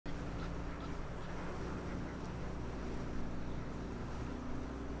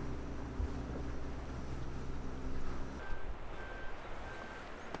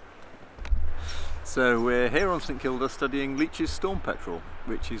So we're here on St Kilda studying Leach's storm petrel,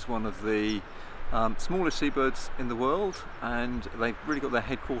 which is one of the smallest seabirds in the world, and they've really got their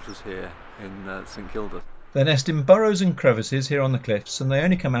headquarters here in St Kilda. They nest in burrows and crevices here on the cliffs, and they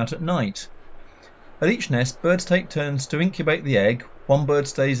only come out at night. At each nest, birds take turns to incubate the egg. One bird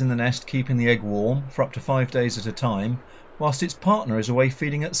stays in the nest keeping the egg warm for up to 5 days at a time, whilst its partner is away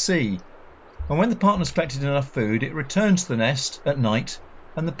feeding at sea. And when the partner's collected enough food, it returns to the nest at night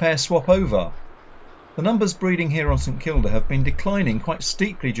and the pair swap over. The numbers breeding here on St Kilda have been declining quite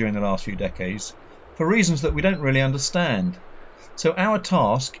steeply during the last few decades for reasons that we don't really understand. So our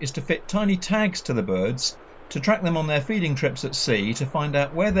task is to fit tiny tags to the birds to track them on their feeding trips at sea, to find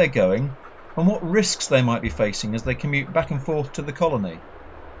out where they're going and what risks they might be facing as they commute back and forth to the colony.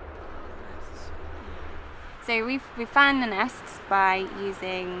 So we've found the nests by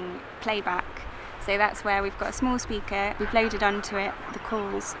using playback. So that's where we've got a small speaker, we've loaded onto it the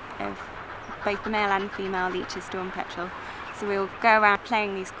calls of both the male and female Leach's storm petrel. So we'll go around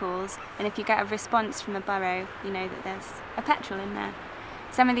playing these calls, and if you get a response from a burrow, you know that there's a petrel in there.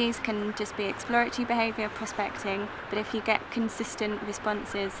 Some of these can just be exploratory behaviour, prospecting, but if you get consistent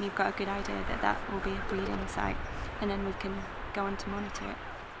responses, you've got a good idea that that will be a breeding site, and then we can go on to monitor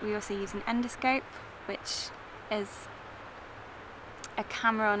it. We also use an endoscope, which is a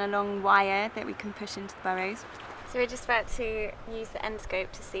camera on a long wire that we can push into the burrows. So we're just about to use the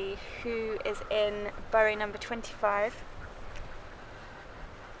endoscope to see who is in burrow number 25.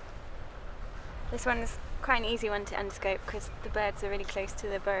 This one's quite an easy one to endoscope because the birds are really close to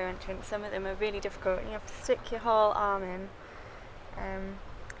the burrow entrance. Some of them are really difficult and you have to stick your whole arm in. And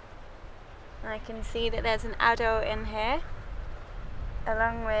I can see that there's an adult in here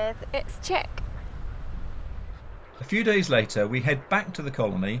along with its chick. A few days later, we head back to the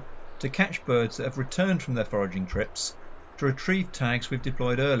colony to catch birds that have returned from their foraging trips to retrieve tags we've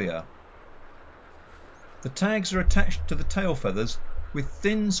deployed earlier. The tags are attached to the tail feathers with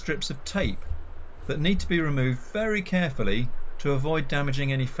thin strips of tape that need to be removed very carefully to avoid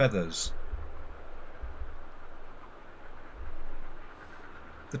damaging any feathers.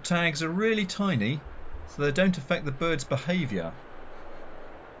 The tags are really tiny, so they don't affect the bird's behaviour.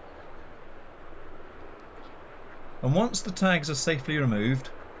 And once the tags are safely removed,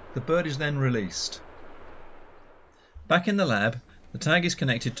 the bird is then released. Back in the lab, the tag is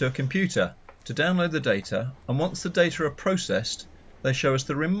connected to a computer to download the data, and once the data are processed, they show us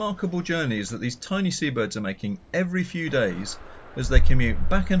the remarkable journeys that these tiny seabirds are making every few days as they commute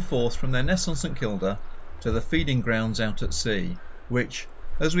back and forth from their nests on St Kilda to the feeding grounds out at sea, which,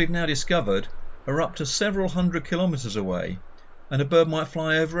 as we've now discovered, are up to several hundred kilometres away, and a bird might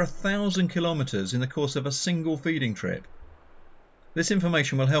fly over 1,000 kilometres in the course of a single feeding trip. This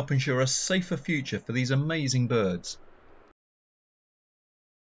information will help ensure a safer future for these amazing birds.